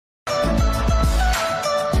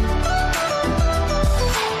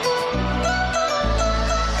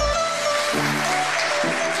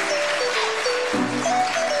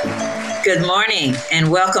Good morning and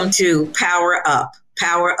welcome to Power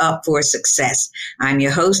Up for Success. I'm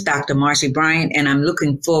your host, Dr. Marci Bryant, and I'm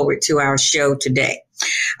looking forward to our show today.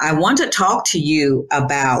 I want to talk to you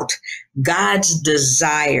about God's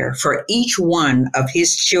desire for each one of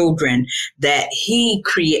his children that he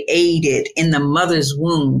created in the mother's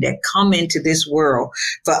womb that come into this world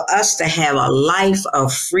for us to have a life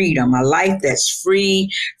of freedom, a life that's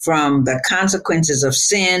free from the consequences of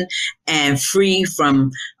sin and free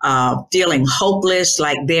from feeling hopeless,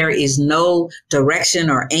 like there is no direction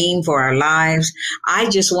or aim for our lives. I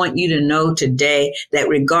just want you to know today that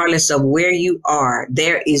regardless of where you are,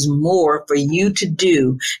 there is more for you to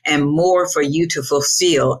do and more for you to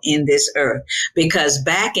fulfill in this earth. Because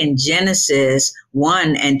back in Genesis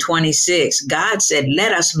 1:26, God said,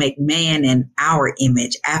 let us make man in our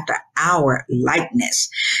image, after our likeness,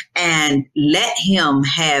 and let him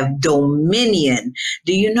have dominion.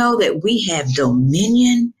 Do you know that we have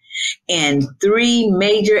dominion in three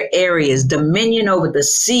major areas? Dominion over the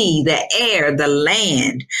sea, the air, the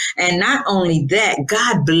land. And not only that,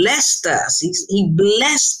 God blessed us. He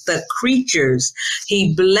blessed the creatures.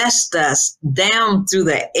 He blessed us down through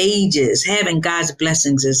the ages. Having God's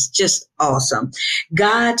blessings is just awesome.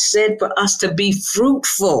 God said for us to be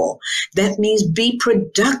fruitful. That means be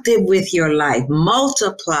productive with your life.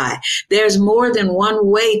 Multiply. There's more than one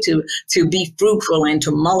way to be fruitful and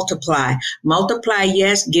to multiply. Multiply,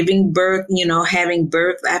 yes, giving birth, having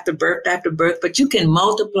birth after birth after birth, but you can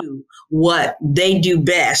multiply what they do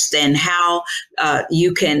best and how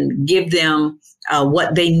you can give them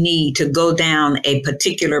what they need to go down a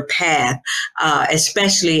particular path,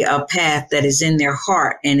 especially a path that is in their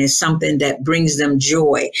heart and is something that brings them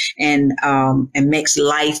joy and makes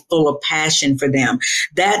life full of passion for them.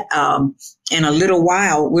 That in a little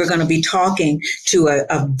while, we're going to be talking to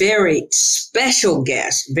a very special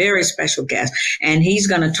guest, and he's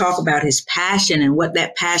going to talk about his passion and what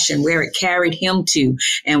that passion, where it carried him to,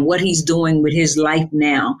 and what he's doing with his life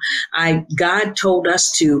now. God told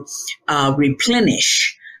us to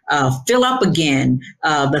replenish, fill up again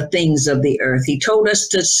the things of the earth. He told us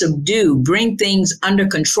to subdue, bring things under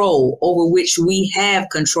control over which we have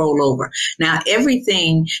control over. Now,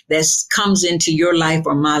 everything that comes into your life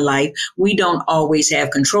or my life, we don't always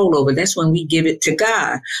have control over. That's when we give it to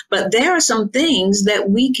God. But there are some things that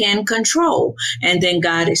we can control, and then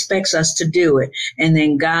God expects us to do it. And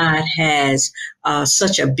then God has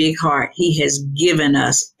such a big heart. He has given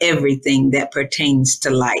us everything that pertains to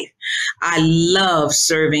life. I love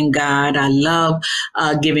serving God. I love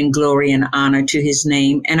giving glory and honor to his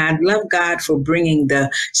name. And I love God for bringing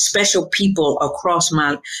the special people across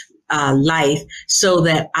my life so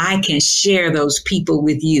that I can share those people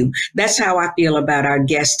with you. That's how I feel about our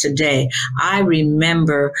guest today. I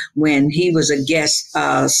remember when he was a guest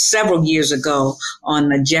several years ago on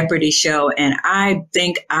the Jeopardy show, and I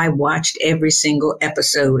think I watched every single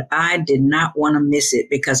episode. I did not want to miss it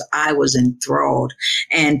because I was enthralled.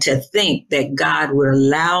 And to think that God would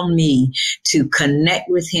allow me to connect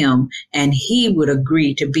with him and he would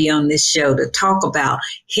agree to be on this show to talk about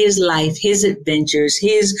his life, his adventures,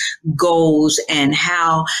 his goals, and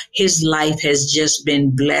how his life has just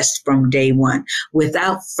been blessed from day one.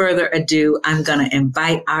 Without further ado, I'm going to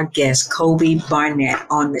invite our guest, Colby Burnett,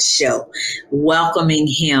 on the show, welcoming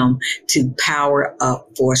him to Power Up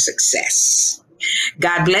for Success.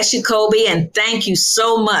 God bless you, Colby, and thank you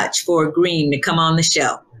so much for agreeing to come on the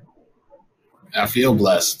show. I feel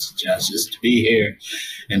blessed just to be here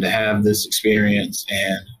and to have this experience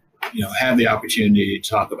and, have the opportunity to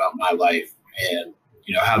talk about my life and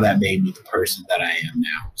how that made me the person that I am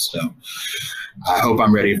now. So I hope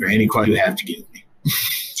I'm ready for any question you have to give me.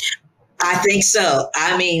 I think so.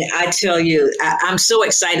 I mean, I tell you, I'm so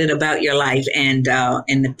excited about your life and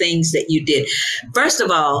the things that you did. First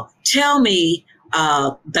of all, tell me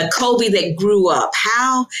the Colby that grew up.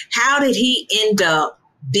 How did he end up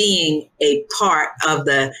being a part of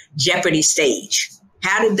the Jeopardy stage?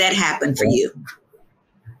 How did that happen for you?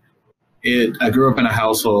 I grew up in a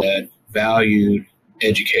household that valued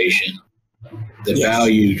education, that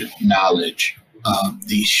valued knowledge.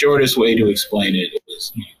 The shortest way to explain it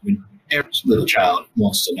is when every little child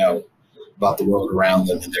wants to know about the world around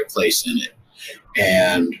them and their place in it.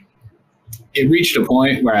 And it reached a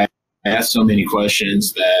point where I asked so many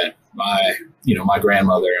questions that my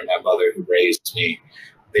grandmother and my mother who raised me,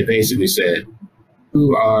 they basically said,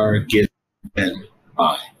 you are given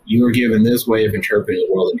mind. You are given this way of interpreting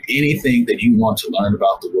the world, and anything that you want to learn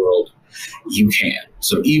about the world, you can.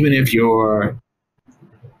 So even if you're a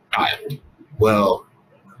child, well,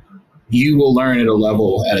 you will learn at a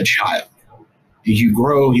level at a child. As you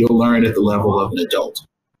grow, you'll learn at the level of an adult.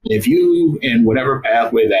 If you, in whatever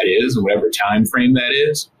pathway that is, and whatever time frame that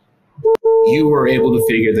is, you were able to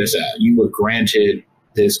figure this out. You were granted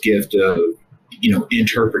this gift of,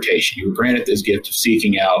 interpretation. You were granted this gift of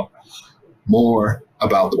seeking out more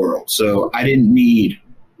about the world. So I didn't need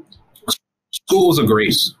school was a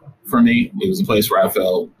grace for me. It was a place where I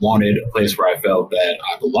felt wanted, a place where I felt that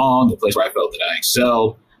I belonged, a place where I felt that I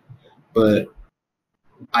excelled. But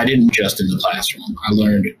I didn't just in the classroom. I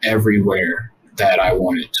learned everywhere that I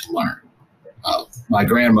wanted to learn. My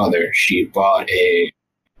grandmother, she bought a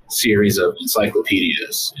series of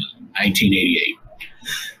encyclopedias in 1988.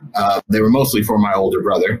 They were mostly for my older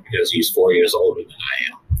brother because he's 4 years older than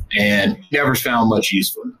I am, and never found much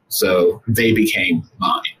use for them. So they became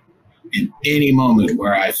mine. In any moment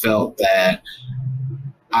where I felt that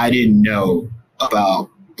I didn't know about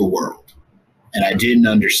the world and I didn't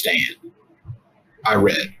understand, I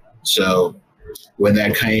read. So when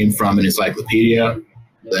that came from an encyclopedia,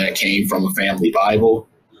 that came from a family Bible,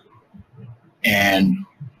 and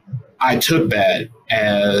I took that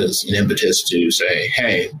as an impetus to say,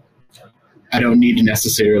 hey, I don't need to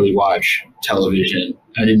necessarily watch television.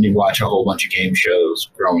 I didn't need to watch a whole bunch of game shows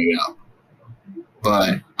growing up,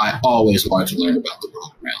 but I always wanted to learn about the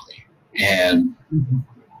world around me. And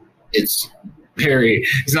it's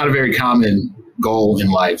not a very common goal in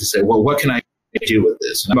life to say, well, what can I do with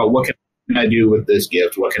this? And about what can I do with this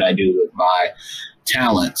gift? What can I do with my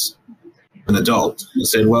talents? An adult, I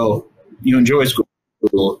said, well, you enjoy school,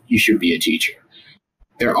 you should be a teacher.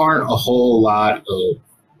 There aren't a whole lot of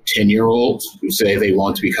 10-year-olds who say they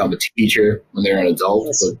want to become a teacher when they're an adult,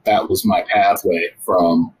 but that was my pathway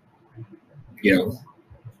from,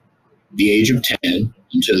 the age of 10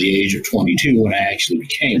 until the age of 22 when I actually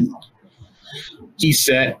became one. He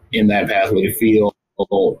set in that pathway to feel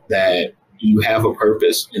that you have a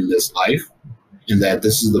purpose in this life and that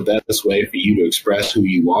this is the best way for you to express who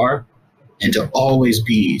you are and to always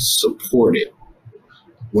be supported.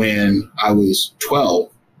 When I was 12,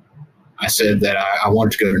 I said that I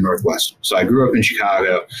wanted to go to Northwestern. So I grew up in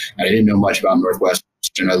Chicago, and I didn't know much about Northwestern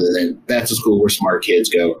other than that's a school where smart kids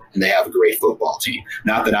go, and they have a great football team.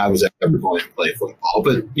 Not that I was ever going to play football,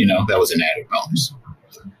 but, that was an added bonus.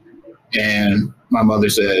 And my mother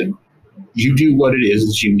said, you do what it is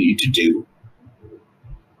that you need to do,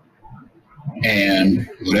 and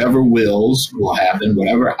whatever will happen,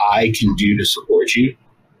 whatever I can do to support you,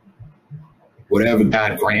 whatever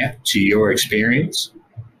God grant to your experience.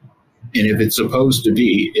 And if it's supposed to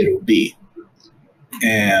be, it'll be.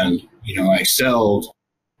 And, I excelled.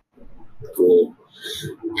 Cool.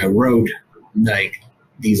 I wrote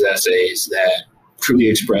these essays that truly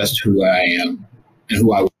expressed who I am and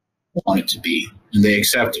who I wanted to be. And they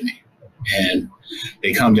accepted me. And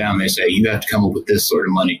they come down and they say, you have to come up with this sort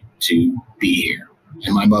of money to be here.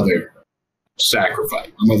 And my mother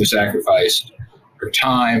sacrificed. My mother sacrificed her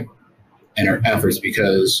time and her efforts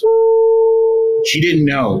because she didn't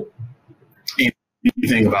know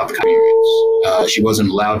anything about the experience. She wasn't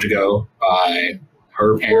allowed to go by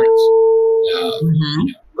her parents,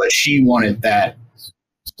 but she wanted that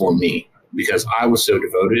for me because I was so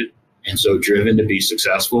devoted and so driven to be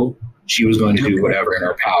successful. She was going to do whatever in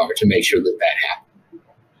her power to make sure that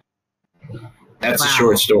happened. That's a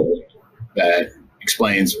short story that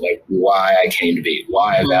explains why I came to be,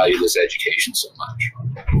 why I value this education so much.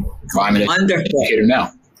 Why I'm an educator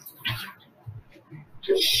now.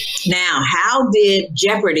 Now, how did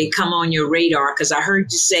Jeopardy come on your radar? Because I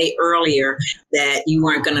heard you say earlier that you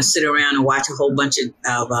weren't going to sit around and watch a whole bunch of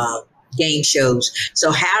game shows.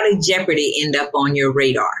 So how did Jeopardy end up on your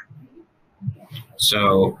radar?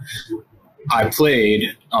 So I played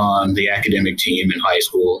on the academic team in high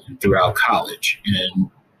school and throughout college, and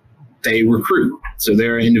they recruit. So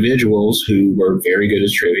there are individuals who were very good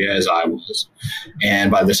at trivia as I was. And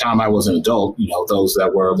by the time I was an adult, those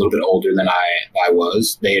that were a little bit older than I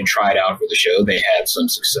was, they had tried out for the show. They had some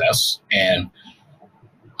success. And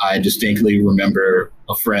I distinctly remember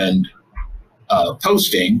a friend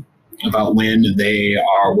posting about when they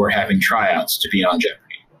were having tryouts to be on Jeopardy.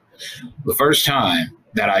 The first time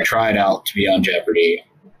that I tried out to be on Jeopardy,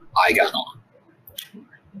 I got on.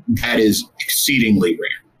 That is exceedingly rare.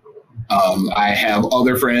 I have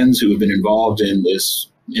other friends who have been involved in this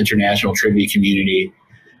international trivia community.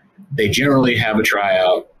 They generally have a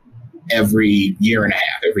tryout every year and a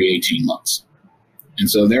half, every 18 months. And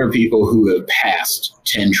so there are people who have passed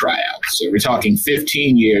 10 tryouts. So we're talking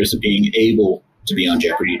 15 years of being able to be on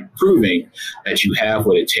Jeopardy, proving that you have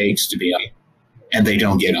what it takes to be on, and they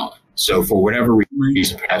don't get on. So for whatever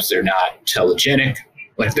reason, perhaps they're not telegenic.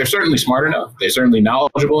 They're certainly smart enough. They're certainly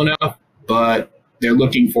knowledgeable enough, but they're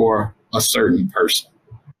looking for a certain person.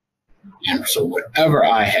 And so whatever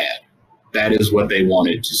I had, that is what they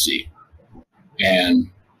wanted to see. And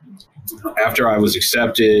after I was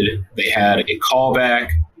accepted, they had a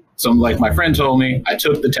callback. Like my friend told me, I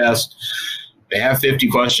took the test. They have 50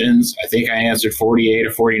 questions. I think I answered 48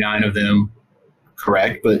 or 49 of them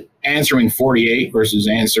correct. But answering 48 versus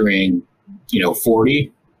answering,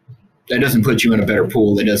 40, that doesn't put you in a better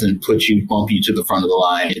pool. It doesn't bump you to the front of the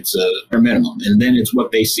line. It's a minimum. And then it's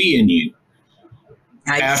what they see in you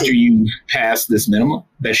after you pass this minimum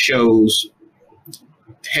that shows,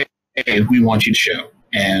 hey, we want you to show.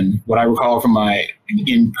 And what I recall from my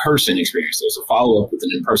in-person experience, there's a follow-up with an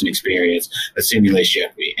in-person experience that simulates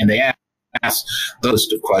Jeopardy. And they ask those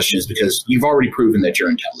list of questions because you've already proven that you're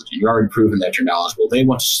intelligent. You've already proven that you're knowledgeable. They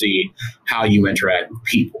want to see how you interact with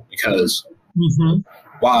people because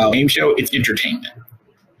while a game show, it's entertainment.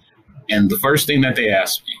 And the first thing that they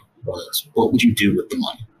asked me was, what would you do with the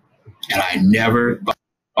money? And I never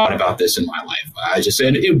thought about this in my life. I just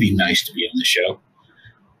said, it would be nice to be on the show.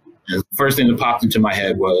 And the first thing that popped into my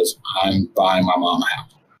head was, I'm buying my mom a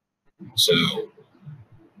house. So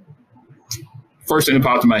first thing that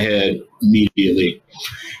popped in my head immediately.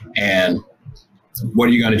 And what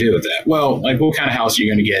are you going to do with that? Well, like, what kind of house are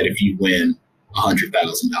you going to get if you win $100,000?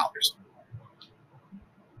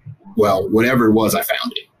 Well, whatever it was, I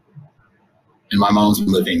found it. And my mom's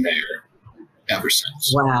been living there ever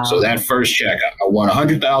since. Wow. So that first check, I won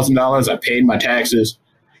 $100,000. I paid my taxes,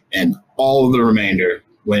 and all of the remainder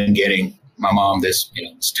went getting my mom this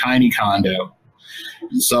tiny condo in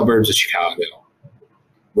the suburbs of Chicago,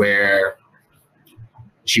 where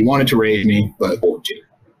she wanted to raise me, but afford to.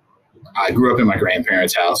 I grew up in my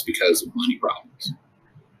grandparents' house because of money problems.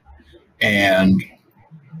 And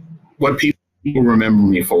what people remember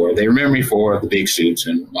me for, they remember me for the big suits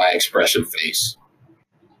and my expressive face.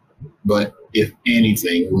 But if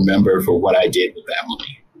anything, remember for what I did with that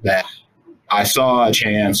money. That I saw a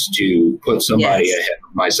chance to put somebody ahead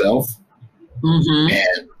of myself, and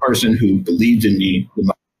the person who believed in me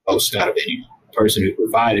the most out of anyone, the person who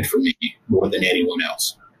provided for me more than anyone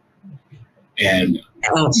else. And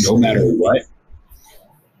no matter what,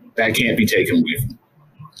 that can't be taken away from me.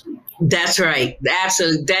 That's right.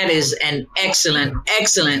 Absolutely. That is an excellent,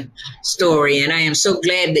 excellent story. And I am so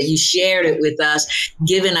glad that you shared it with us,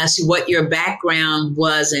 giving us what your background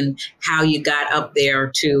was and how you got up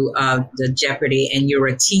there to the Jeopardy. And you're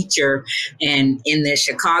a teacher and in the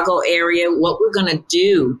Chicago area. What we're going to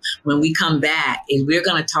do when we come back is we're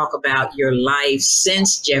going to talk about your life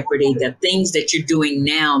since Jeopardy, the things that you're doing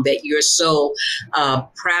now that you're so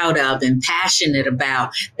proud of and passionate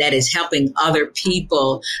about that is helping other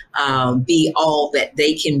people be all that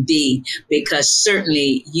they can be, because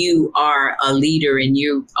certainly you are a leader and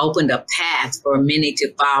you opened a path for many to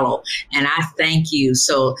follow. And I thank you.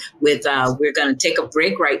 So we're going to take a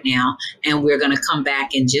break right now, and we're going to come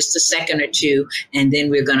back in just a second or two, and then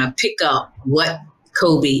we're going to pick up what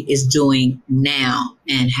Colby is doing now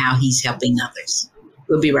and how he's helping others.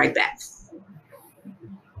 We'll be right back.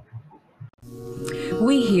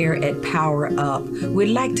 We here at Power Up would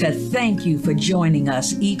like to thank you for joining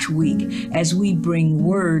us each week as we bring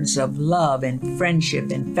words of love and friendship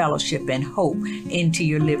and fellowship and hope into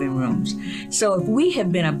your living rooms. So if we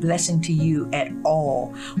have been a blessing to you at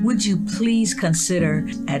all, would you please consider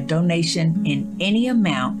a donation in any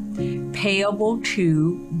amount payable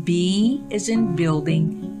to B as in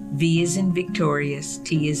building, V as in victorious,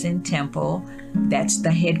 T as in temple. That's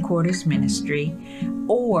the headquarters ministry.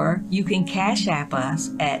 Or you can cash app us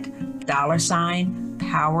at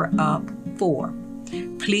 $PowerUp4.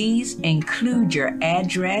 Please include your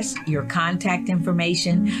address, your contact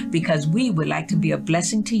information, because we would like to be a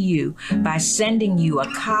blessing to you by sending you a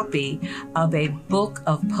copy of a book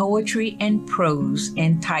of poetry and prose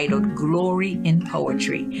entitled Glory in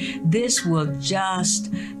Poetry. This will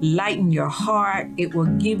just lighten your heart. It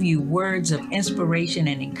will give you words of inspiration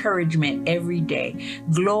and encouragement every day.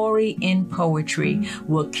 Glory in Poetry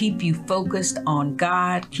will keep you focused on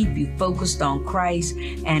God, keep you focused on Christ,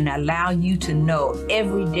 and allow you to know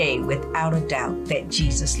every day without a doubt that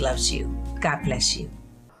Jesus loves you. God bless you.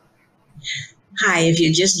 Hi, if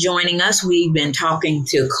you're just joining us, we've been talking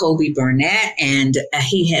to Colby Burnett, and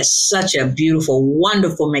he has such a beautiful,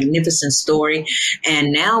 wonderful, magnificent story.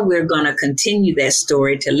 And now we're going to continue that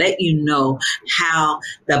story to let you know how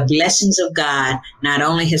the blessings of God not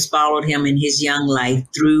only has followed him in his young life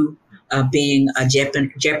through being a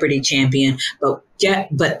Jeopardy champion, but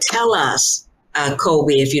tell us,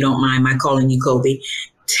 Colby, if you don't mind my calling you Colby,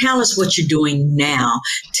 tell us what you're doing now.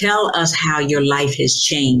 Tell us how your life has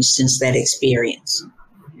changed since that experience.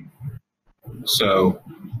 So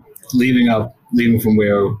leaving from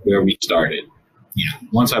where we started,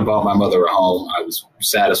 once I bought my mother a home, I was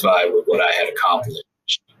satisfied with what I had accomplished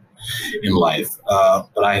in life.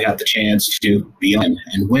 But I got the chance to be in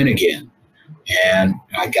and win again. And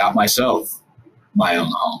I got myself my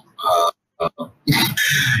own home.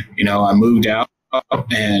 I moved out,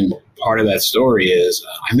 and part of that story is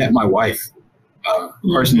I met my wife,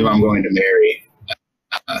 the person who I'm going to marry,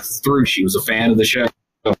 through. She was a fan of the show,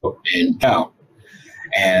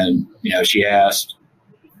 and she asked,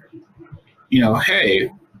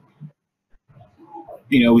 hey,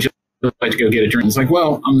 would you like to go get a drink? It's like,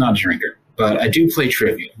 well, I'm not a drinker, but I do play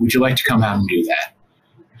trivia. Would you like to come out and do that?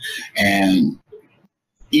 And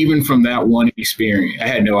even from that one experience, I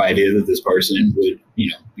had no idea that this person would,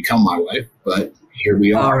 become my wife, but here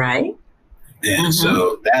we are. All right. And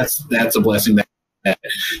so that's a blessing that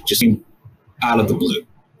just came out of the blue.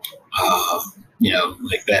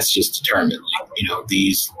 That's just determined.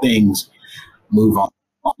 These things move on.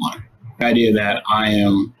 The idea that I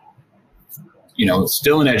am,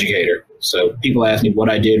 still an educator. So people ask me what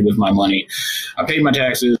I did with my money. I paid my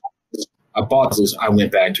taxes. I bought this. I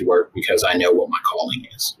went back to work because I know what my calling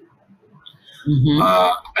is.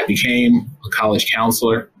 I became a college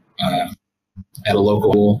counselor at a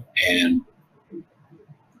local, and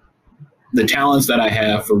the talents that I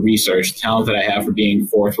have for research, the talent that I have for being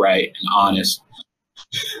forthright and honest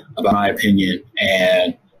about my opinion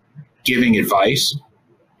and giving advice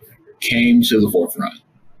came to the forefront.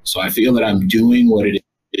 So I feel that I'm doing what it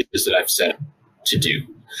is that I've set to do.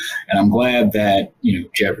 And I'm glad that,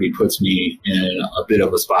 Jeopardy puts me in a bit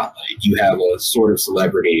of a spotlight. You have a sort of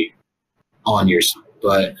celebrity on your,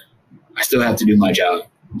 but I still have to do my job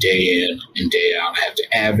day in and day out. I have to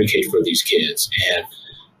advocate for these kids. And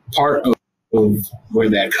part of where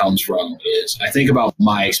that comes from is I think about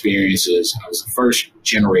my experiences. I was the first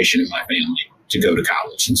generation in my family to go to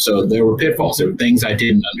college. And so there were pitfalls. There were things I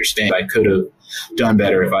didn't understand. I could have done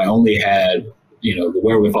better if I only had, the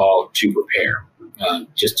wherewithal to prepare.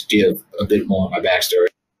 Just to give a bit more of my backstory,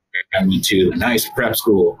 I went to a nice prep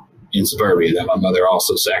school in suburbia that my mother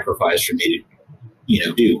also sacrificed for me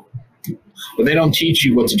to, do. But they don't teach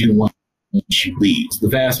you what to do once you leave. The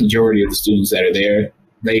vast majority of the students that are there,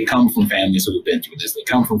 they come from families who have been through this. They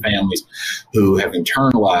come from families who have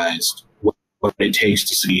internalized what it takes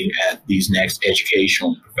to succeed at these next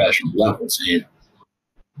educational and professional levels. And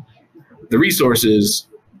the resources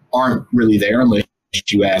aren't really there unless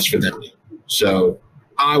you ask for them. So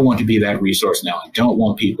I want to be that resource now. I don't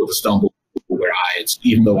want people to stumble where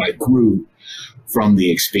even though I grew from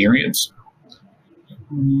the experience,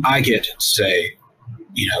 I get to say,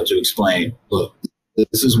 to explain, look,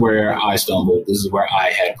 this is where I stumbled. This is where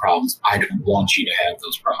I had problems. I don't want you to have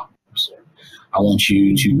those problems. I want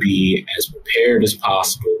you to be as prepared as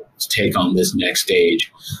possible to take on this next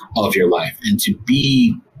stage of your life and to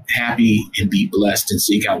be happy and be blessed and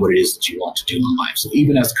seek out what it is that you want to do in life. So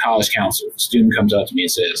even as a college counselor, if a student comes up to me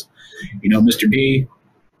and says, Mr. B,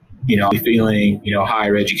 I'm feeling,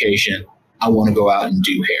 higher education, I want to go out and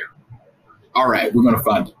do hair. All right, we're going to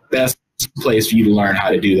find the best place for you to learn how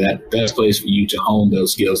to do that, the best place for you to hone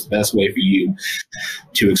those skills, the best way for you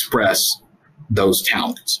to express those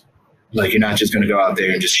talents. Like, you're not just going to go out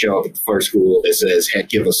there and just show up at the first school that says, hey,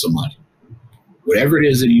 give us some money. Whatever it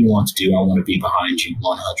is that you want to do, I want to be behind you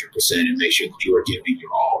 100% and make sure that you are giving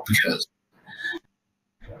your all, because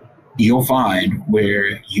you'll find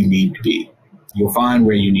where you need to be. You'll find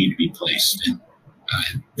where you need to be placed. And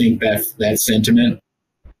I think that sentiment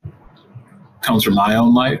comes from my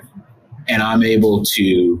own life, and I'm able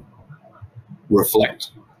to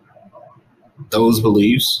reflect those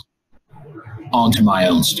beliefs onto my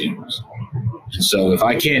own students. And so if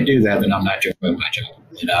I can't do that, then I'm not doing my job.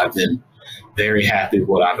 And I've been very happy with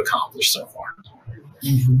what I've accomplished so far.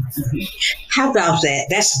 How about that?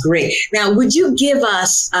 That's great. Now, would you give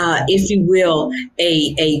us, if you will,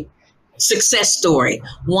 a success story,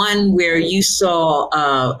 one where you saw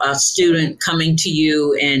a student coming to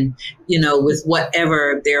you and, with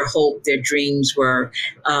whatever their hope, their dreams were,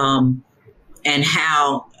 and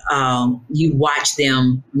how you watched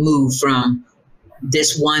them move from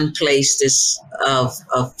this one place, of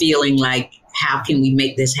feeling like, how can we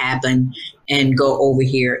make this happen, and go over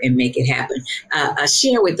here and make it happen.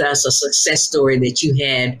 Share with us a success story that you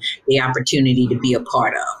had the opportunity to be a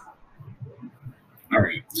part of. All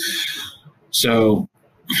right. So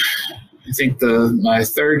I think my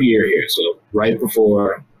third year here, so right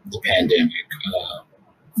before the pandemic,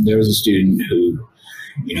 there was a student who,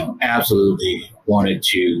 absolutely wanted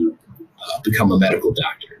to become a medical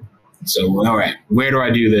doctor. So, all right, where do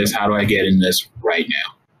I do this? How do I get in this right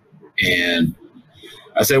now? And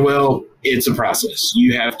I said, well, it's a process.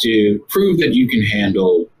 You have to prove that you can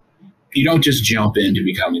handle you don't just jump into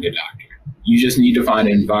becoming a doctor. You just need to find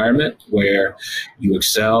an environment where you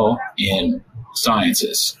excel in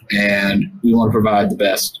sciences, and we want to provide the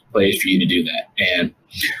best place for you to do that. And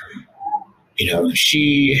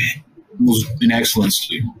she was an excellent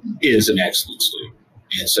student, is an excellent student,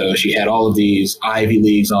 and so she had all of these Ivy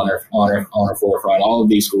Leagues on her forefront, all of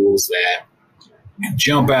these schools that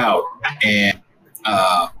jump out and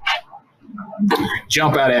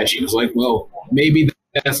jump out at you. It's like, well, maybe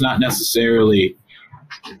that's not necessarily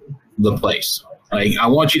the place. Like, I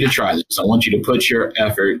want you to try this. I want you to put your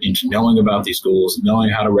effort into knowing about these schools, knowing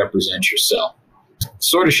how to represent yourself.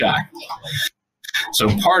 Sort of shy. So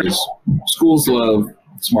part is schools love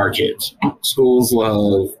smart kids. Schools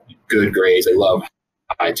love good grades. They love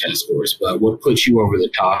high test scores. But what puts you over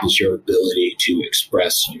the top is your ability to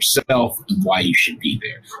express yourself and why you should be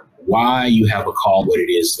there, why you have a call, what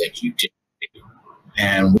it is that you do.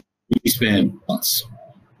 And we spent months,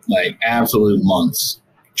 like absolute months,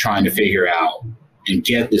 trying to figure out and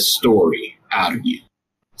get this story out of you.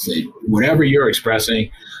 So whatever you're expressing,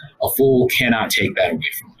 a fool cannot take that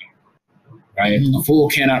away from you, right? Mm-hmm. A fool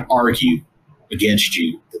cannot argue against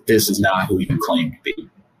you that this is not who you claim to be.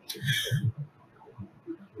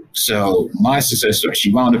 So my success story,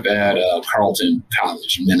 she wound up at Carleton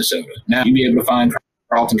College in Minnesota. Now, you'd be able to find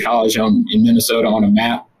Carleton College in Minnesota on a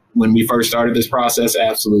map when we first started this process?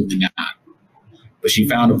 Absolutely not. But she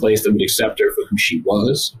found a place that would accept her for who she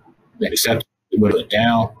was, that accepted what went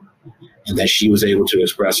down, and that she was able to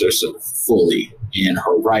express herself fully in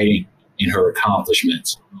her writing, in her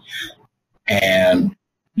accomplishments. And,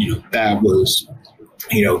 that was,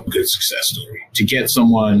 a good success story. To get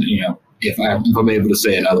someone, if I'm able to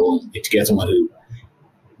say another one, to get someone who,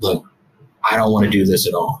 look, I don't want to do this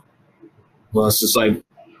at all. Well, it's just like,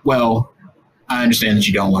 well, I understand that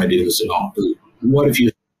you don't want to do this at all, but what if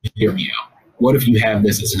you hear me out? What if you have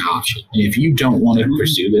this as an option? And if you don't want to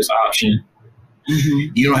pursue this option,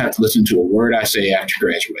 you don't have to listen to a word I say after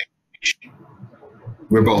graduation.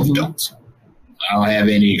 We're both adults. I don't have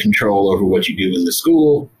any control over what you do in the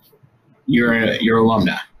school. You're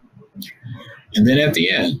alumni. And then at the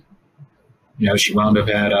end, she wound up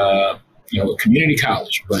at a community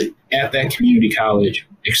college, but at that community college,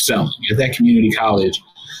 excelling. At that community college,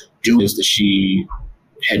 doing this that she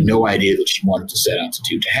had no idea that she wanted to set out to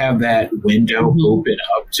do. To have that window open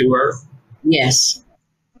up to her. Yes.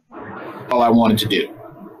 All I wanted to do.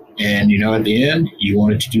 And, at the end, you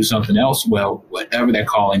wanted to do something else. Well, whatever that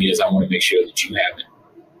calling is, I want to make sure that you have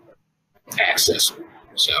it access.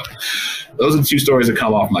 So those are the two stories that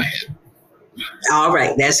come off my head. All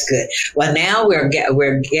right, that's good. Well, now we're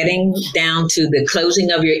getting down to the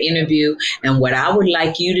closing of your interview, and what I would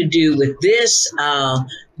like you to do with this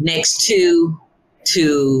next 2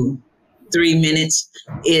 to 3 minutes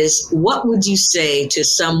is, what would you say to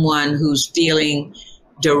someone who's feeling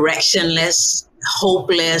directionless,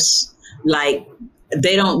 hopeless, like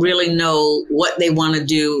they don't really know what they want to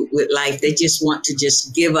do with life? They just want to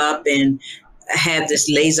just give up and have this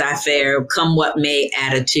laissez-faire, come what may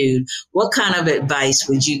attitude. What kind of advice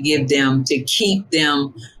would you give them to keep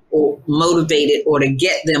them motivated, or to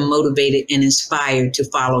get them motivated and inspired to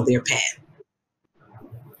follow their path?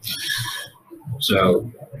 So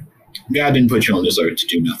God didn't put you on this earth to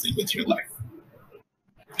do nothing with your life.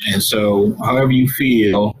 And so however you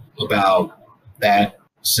feel about that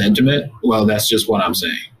sentiment, well, that's just what I'm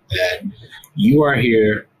saying, that you are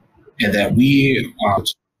here and that we are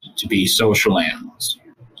to be social animals.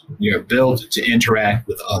 We are built to interact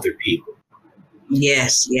with other people.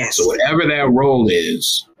 Yes, yes. So whatever that role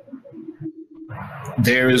is,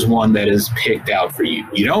 there is one that is picked out for you.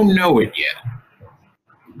 You don't know it yet,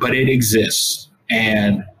 but it exists.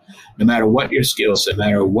 And no matter what your skill set, no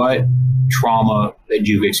matter what trauma that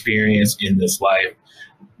you've experienced in this life,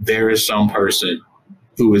 there is some person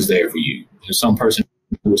who is there for you. There's some person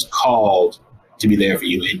who is called to be there for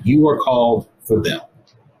you, and you are called for them.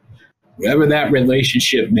 Whatever that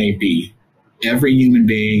relationship may be, every human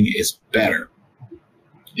being is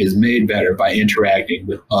made better by interacting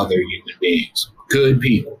with other human beings, good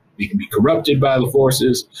people. We can be corrupted by the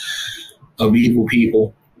forces of evil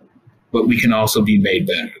people, but we can also be made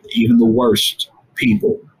better. Even the worst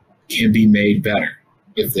people can be made better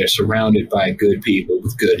if they're surrounded by good people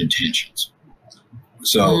with good intentions.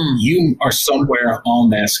 So you are somewhere on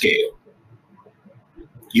that scale.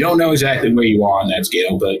 You don't know exactly where you are on that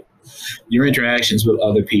scale, but your interactions with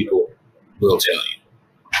other people will tell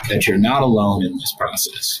you that you're not alone in this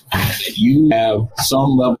process, that you have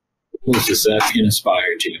some level of success can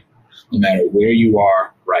aspire to, no matter where you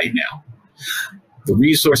are right now. The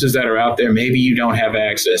resources that are out there, maybe you don't have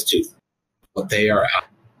access to, but they are out.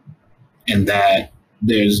 And that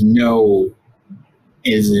there's no,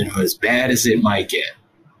 is it as bad as it might get?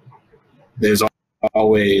 There's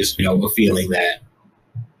always, a feeling that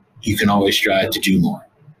you can always strive to do more.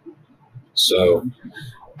 So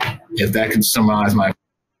if that can summarize my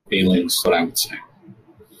feelings, what I would say.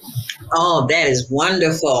 Oh, that is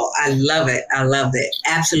wonderful. I love it. I love it.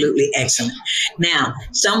 Absolutely excellent. Now,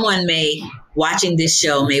 someone watching this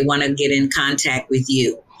show may want to get in contact with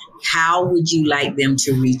you. How would you like them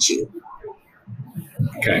to reach you?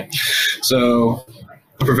 Okay. So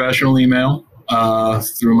professional email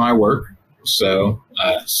through my work. So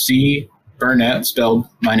C. Burnett, spelled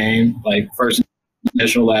my name like first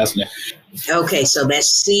initial, last name. Okay, so that's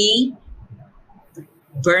C.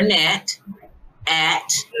 Burnett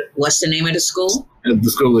at, what's the name of the school? The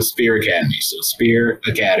school is Spear Academy, so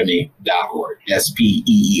spearacademy.org,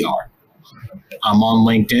 SPEER. I'm on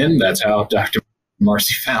LinkedIn. That's how Dr.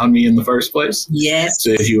 Marci found me in the first place. Yes. So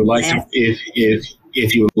if you would like to,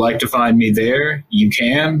 if you would like to find me there, you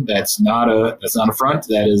can. That's not a front.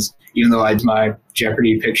 That is, even though I did my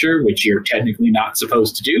Jeopardy picture, which you're technically not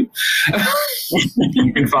supposed to do,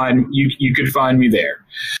 you can find me there.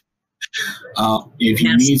 If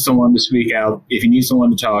you need someone to speak out, if you need someone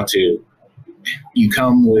to talk to, you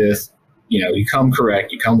come with, you come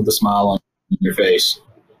correct. You come with a smile on your face,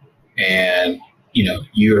 and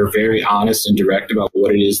you are very honest and direct about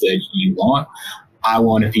what it is that you want. I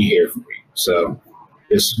want to be here for you. So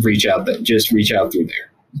just reach out through there.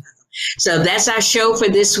 So that's our show for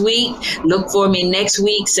this week. Look for me next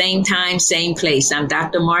week, same time, same place. I'm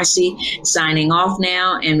Dr. Marci, signing off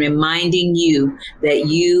now and reminding you that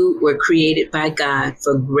you were created by God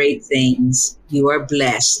for great things. You are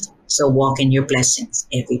blessed. So walk in your blessings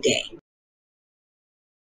every day.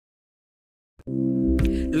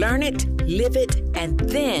 Learn it, live it, and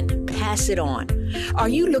then pass it on. Are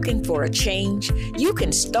you looking for a change? You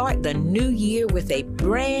can start the new year with a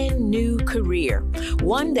brand new career,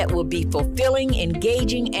 one that will be fulfilling,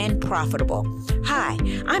 engaging, and profitable. Hi,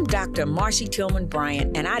 I'm Dr. Marci Tillman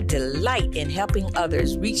Bryant, and I delight in helping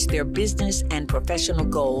others reach their business and professional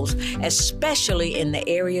goals, especially in the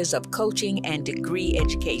areas of coaching and degree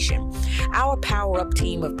education. Our Power Up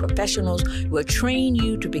team of professionals will train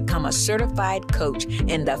you to become a certified coach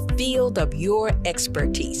in the field of your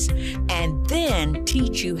expertise, and then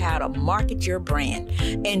teach you how to market your brand.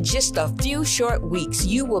 In just a few short weeks,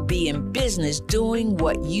 you will be in business doing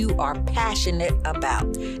what you are passionate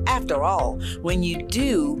about. After all, when you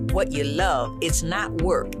do what you love, it's not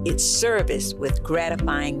work, it's service with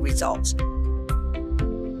gratifying results.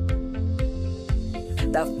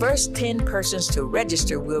 The first 10 persons to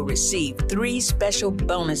register will receive 3 special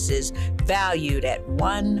bonuses valued at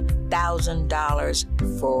 $1,000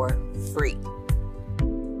 for free.